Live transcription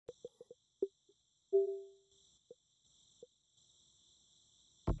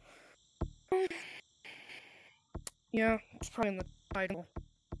Yeah, it's probably in the title.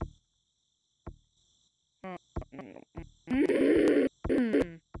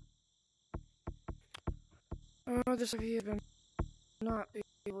 This IP has been not be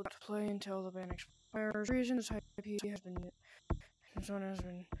able to play until the ban expires. Reason this IP has been with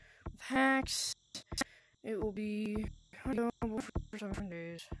hacks. It will be available for 7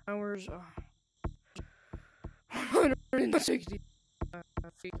 days. Hours 160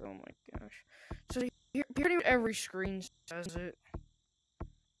 feet. Oh my gosh. So here pretty much every screen says it.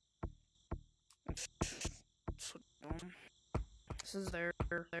 It's so dumb. This is there.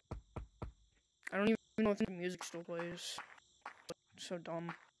 I don't even know if the music still plays. It's so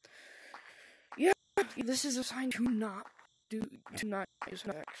dumb. Yeah, this is a sign to not use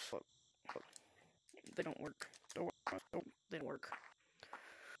hacks. They don't work. They don't work.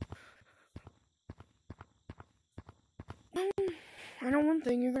 I know one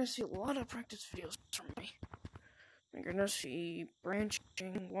thing, you're gonna see a lot of practice videos from me. You're gonna see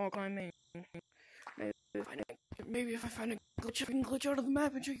branching, wall climbing. Maybe if I find a glitch, I can glitch out of the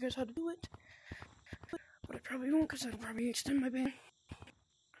map and show you guys how to do it. But I probably won't, because that'll probably extend my ban.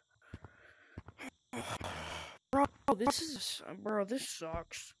 Bro, this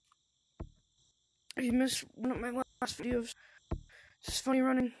sucks. If you missed one of my last videos, this is funny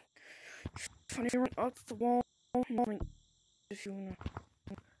running up the wall. If you wanna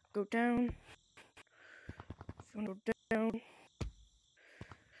go down, you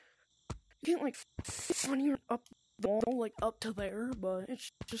can't like funny run up the wall, like up to there, but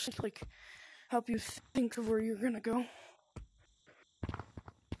it's just like help you think of where you're gonna go.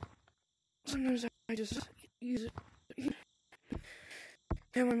 Sometimes I just use it.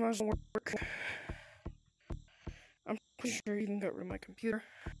 Yeah, my mouse won't work. I'm pretty sure you even got rid of my computer.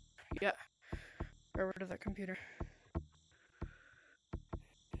 Yeah, got rid of that computer.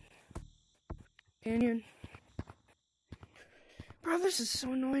 Canyon. Bro, this is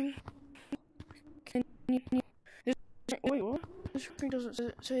so annoying. Wait, what? This screen doesn't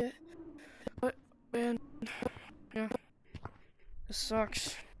say it. But, man, yeah. This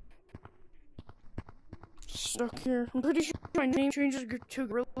sucks. Stuck here. I'm pretty sure my name changes to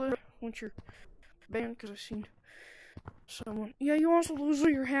Gorilla once you're banned, because I've seen someone. Yeah, you also lose all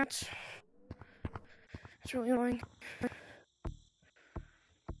your hats. It's really annoying.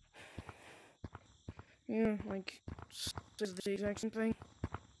 Yeah, like, it's the exact same thing.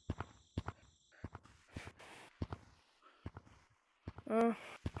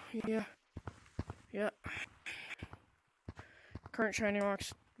 Yeah. Yeah. Current shiny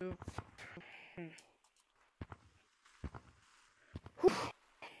rocks.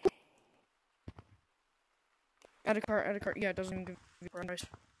 Add a cart. Yeah, it doesn't even give you a price.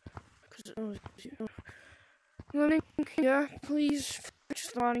 Loading, yeah, please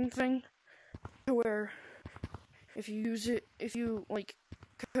fix the modding thing to where if you like,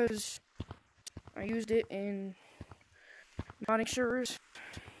 because I used it in modding servers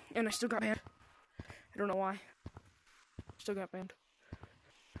and I still got banned. I don't know why. Still got banned.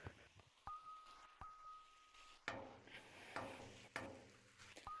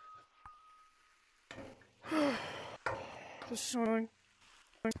 This is so annoying.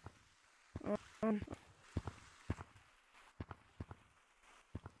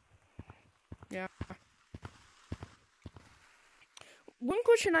 Yeah. One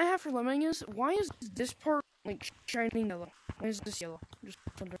question I have for Lemming is, why is this part, like, shining yellow? Why is this yellow? I'm just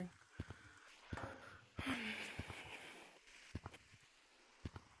wondering.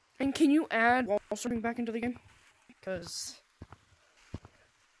 And can you add wall surfing back into the game? Because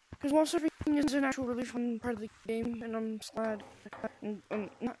wall surfing is an actual really fun part of the game, and I'm glad. I'm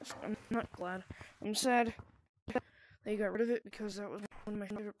not glad. I'm sad they got rid of it, because that was one of my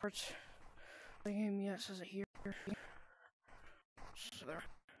favorite parts of the game. Yeah, it says it here. So there.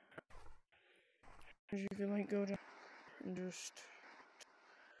 You can like go to and just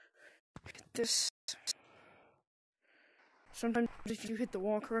hit this. Sometimes if you hit the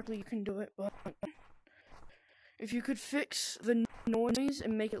wall correctly, you can do it, but if you could fix the noise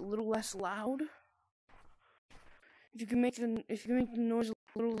and make it a little less loud, if you can make the noise a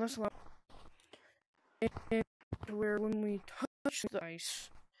little less loud, and to where when we touch the ice,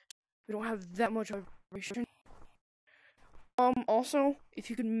 we don't have that much vibration. Also,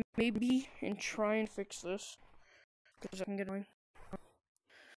 if you could maybe try and fix this, because I can get annoying.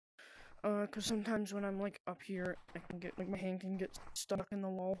 Because sometimes when I'm like up here, I can get like my hand can get stuck in the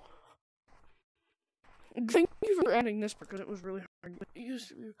wall. Thank you for adding this because it was really hard. It used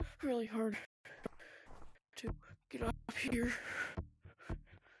to be really hard to get up here.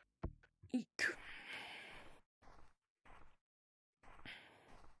 Eek.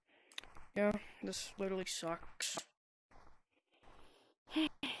 Yeah, this literally sucks.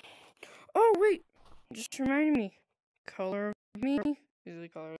 Oh, wait! Just reminded me. Color of me is the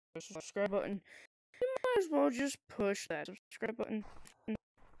color of the subscribe button. You might as well just push that subscribe button.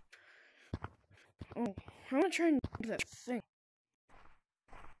 Oh, I'm gonna try and do that thing.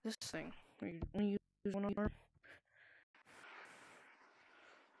 This thing. When you use one arm.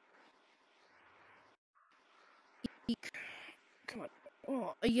 Eek. Come on.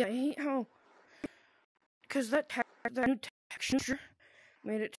 Oh, yeah, I hate how... Because that new texture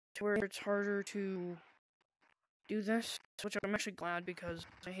made it to where it's harder to do this, which I'm actually glad because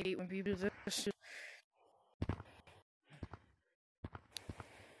I hate when people do this.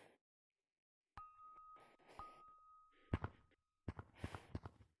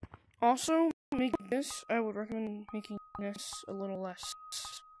 Also, I would recommend making this a little less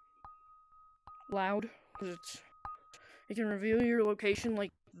loud, because it can reveal your location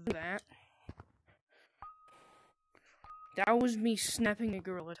like that. That was me snapping a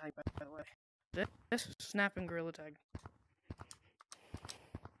Gorilla Tag, by the way. This is snapping Gorilla Tag.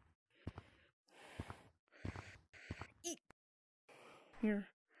 Here.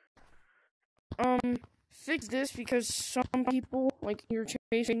 Fix this because some people, like, you're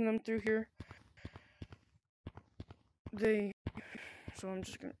chasing them through here. So I'm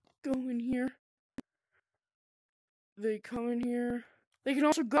just gonna go in here. They come in here. They can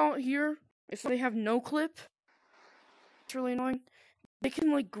also go out here if they have no clip. It's really annoying. They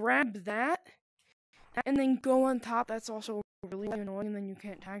can, like, grab that and then go on top. That's also really annoying, and then you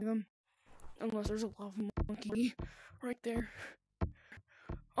can't tag them. Unless there's a lava monkey right there.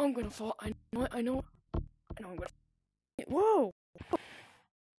 I'm gonna fall. I know I'm gonna. Whoa!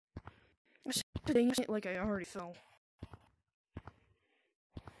 I said it like I already fell.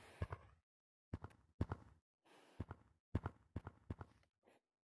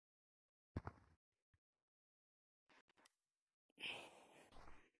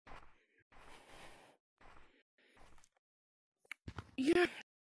 Yeah,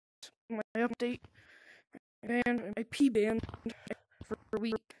 my update. My P banned for a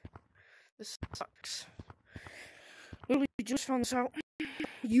week. This sucks. Literally just found this out.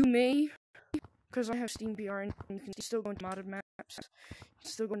 You may, because I have Steam VR and you can still go into modded maps, you can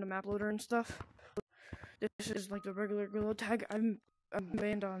still go into map loader and stuff. This is like the regular Gorilla Tag I'm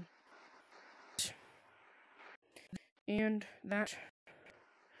banned on. And that.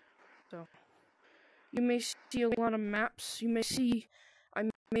 So, you may see a lot of maps. You may see, I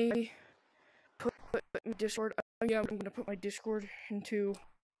may put my Discord. Yeah, I'm gonna put my Discord into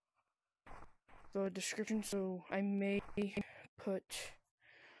the description, so I may put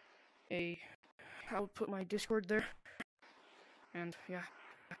I'll put my Discord there. And yeah.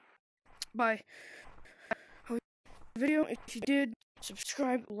 Bye. Video, if you did,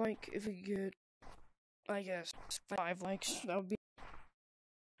 subscribe, like, if we get, I guess, 5 likes, that would be.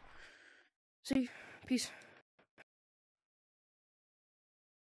 See, peace.